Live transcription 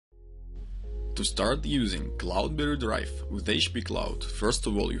To start using CloudBerry Drive with HP Cloud, first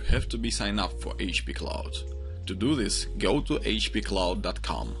of all you have to be signed up for HP Cloud. To do this, go to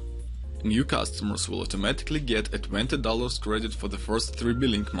hpcloud.com. New customers will automatically get a $20 credit for the first 3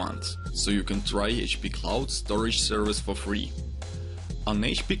 billing months, so you can try HP Cloud storage service for free. On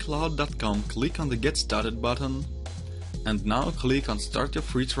hpcloud.com, click on the Get Started button, and now click on Start your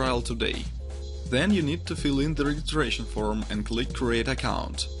free trial today. Then you need to fill in the registration form and click Create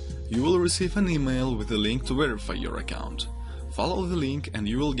Account. You will receive an email with a link to verify your account. Follow the link and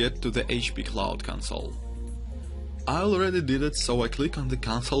you will get to the HP Cloud console. I already did it, so I click on the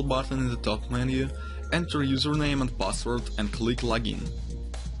console button in the top menu, enter username and password and click Login.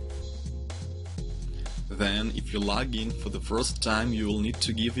 Then, if you log in for the first time, you will need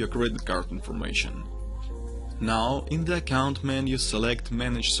to give your credit card information. Now, in the account menu, select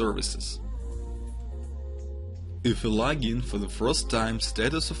Manage Services. If you log in for the first time,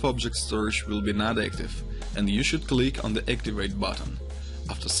 status of object storage will be not active, and you should click on the Activate button.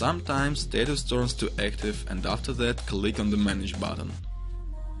 After some time, status turns to active, and after that, click on the Manage button.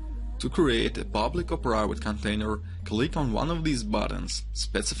 To create a public or private container, click on one of these buttons,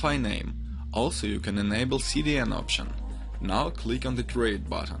 specify name. Also, you can enable CDN option. Now click on the Create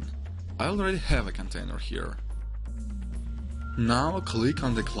button. I already have a container here. Now click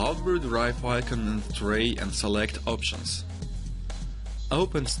on the CloudBerry Drive icon in the tray and select Options.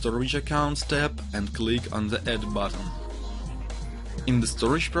 Open Storage Accounts tab and click on the Add button. In the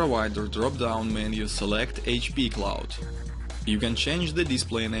Storage Provider drop-down menu, select HP Cloud. You can change the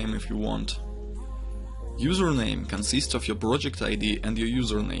display name if you want. Username consists of your project ID and your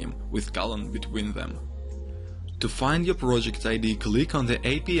username, with colon between them. To find your project ID, click on the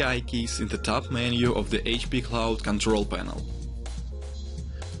API keys in the top menu of the HP Cloud control panel.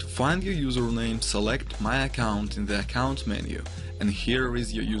 To find your username, select My Account in the Account menu, and here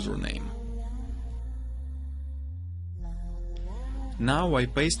is your username. Now I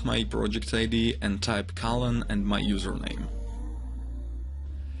paste my project ID and type colon and my username.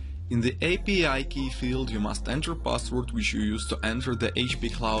 In the API key field you must enter password which you use to enter the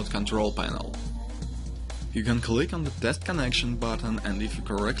HP Cloud control panel. You can click on the Test Connection button, and if you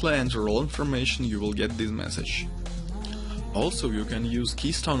correctly enter all information you will get this message. Also, you can use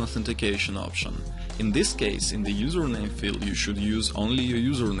Keystone Authentication option. In this case, in the username field you should use only your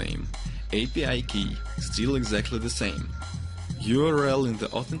username. API key, still exactly the same. URL in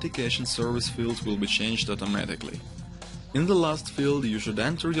the Authentication Service field will be changed automatically. In the last field you should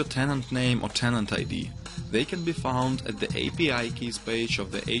enter your tenant name or tenant ID. They can be found at the API keys page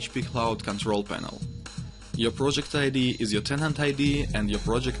of the HP Cloud control panel. Your project ID is your tenant ID and your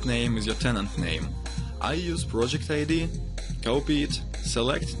project name is your tenant name. I use project ID, copy it,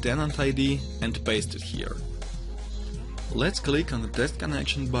 select tenant ID and paste it here. Let's click on the Test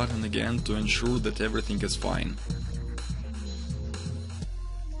Connection button again to ensure that everything is fine.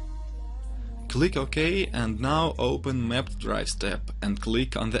 Click OK and now open Mapped Drives tab and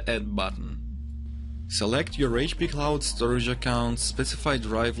click on the Add button. Select your HP Cloud storage account, specify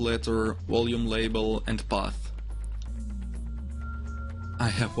drive letter, volume label and path. I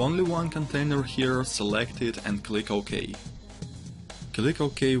have only one container here, select it and click OK. Click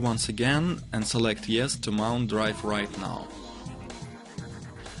OK once again and select Yes to mount drive right now.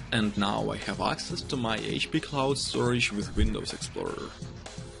 And now I have access to my HP Cloud storage with Windows Explorer.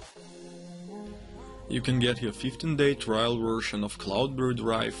 You can get your 15-day trial version of CloudBerry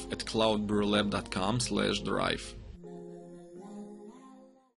Drive at cloudberrylab.com/drive.